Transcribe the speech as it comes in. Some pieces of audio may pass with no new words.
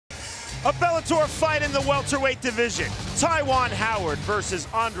A Bellator fight in the welterweight division. TIAWAN Howard versus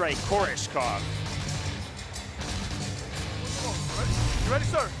ANDREY Koreshkov. You ready,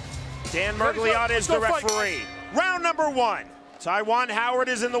 sir? Dan Mergliata is the referee. Round number one. TIAWAN Howard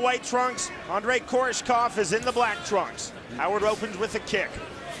is in the white trunks. ANDREY Koreshkov is in the black trunks. Howard opens with a kick.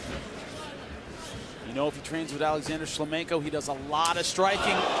 You know, if he trains with Alexander Shlemenko, he does a lot of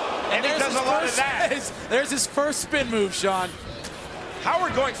striking. And he does a lot of that. There's his first spin move, Sean.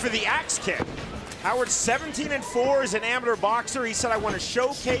 Howard going for the axe kick. Howard's 17-4 as an amateur boxer. He said, I want to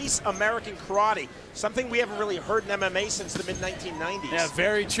showcase American karate, something we haven't really heard in MMA since the mid-1990s. Yeah,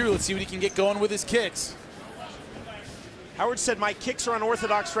 very true. Let's see what he can get going with his kicks. Howard said, my kicks are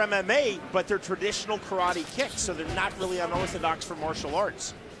unorthodox for MMA, but they're traditional karate kicks, so they're not really unorthodox for martial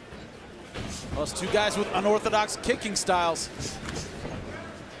arts. Well, it's two guys with unorthodox kicking styles.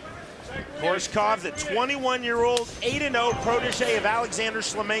 Koreshkov, the 21-year-old, 8-0 protege of Alexander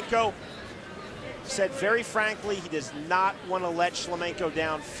Shlemenko, said very frankly he does not want to let Shlemenko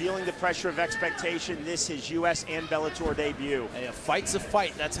down, feeling the pressure of expectation. This is his U.S. and Bellator debut. Hey, a fight's a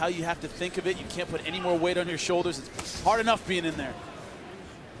fight. That's how you have to think of it. You can't put any more weight on your shoulders. It's hard enough being in there.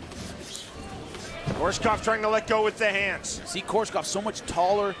 Koreshkov trying to let go with the hands. See, Koreshkov so much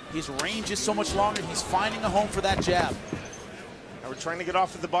taller. His range is so much longer. He's finding a home for that jab. Now we're trying to get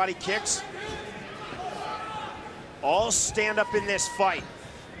off with the body kicks. All stand up in this fight.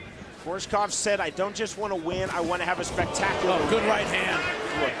 Koreshkov said, I don't just want to win, I want to have a spectacular win. Good right hand.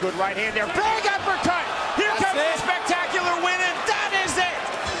 Ooh, a good right hand there. Big uppercut! Here comes the spectacular win, and that is it!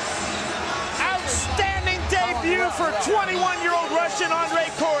 Outstanding debut for 21-year-old Russian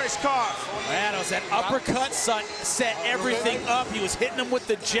ANDREY Koreshkov. Man, it was that uppercut set everything up. He was hitting him with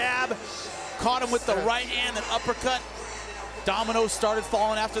the jab, caught him with the right hand and uppercut. Dominoes started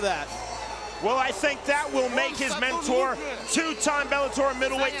falling after that. Well, I think that will make his mentor, two-time Bellator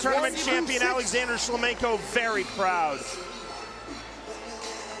middleweight tournament champion Alexander Shlemenko, very proud.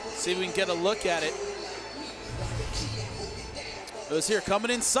 See if we can get a look at it. It was here coming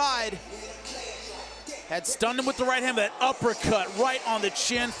inside. Had stunned him with the right hand, that uppercut right on the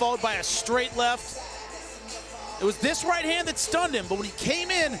chin, followed by a straight left. It was this right hand that stunned him, but when he came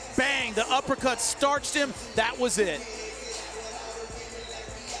in, bang, the uppercut starched him. That was it.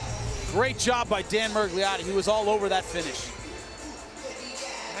 Great job by Dan Mergliata. He was all over that finish.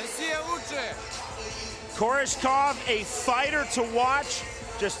 Koreshkov, a fighter to watch,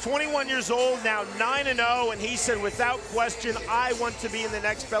 just 21 years old, now 9-0, and he said, without question, I want to be in the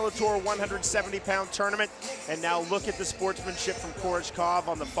next Bellator 170-pound tournament. And now look at the sportsmanship from Koreshkov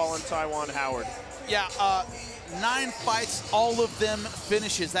on the fallen TIAWAN Howard. Yeah, 9 fights, all of them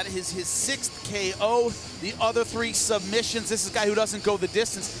finishes. That is his 6th KO. The other 3 submissions. This is a guy who doesn't go the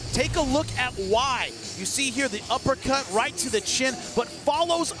distance. Take a look at why. You see here the uppercut right to the chin, but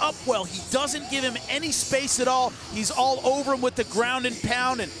follows up well. He doesn't give him any space at all. He's all over him with the ground and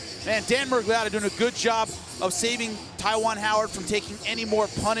pound. And man, Dan Mergliata doing a good job of saving TIAWAN Howard from taking any more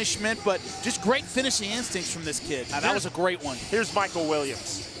punishment, but just great finishing instincts from this kid. Now, that was a great one. Here's Michael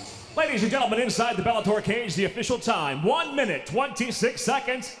Williams. Ladies and gentlemen, inside the Bellator cage, the official time, 1 minute, 26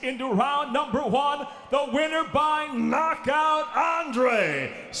 seconds into round number 1. The winner by knockout,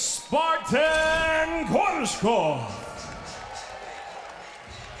 ANDREY Spartan Koreshkov.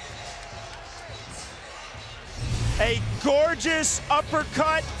 A gorgeous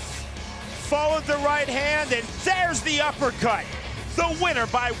uppercut, followed the right hand, and there's the uppercut. The winner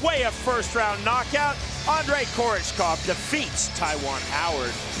by way of first round knockout, ANDREY Koreshkov defeats TIAWAN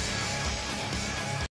Howard.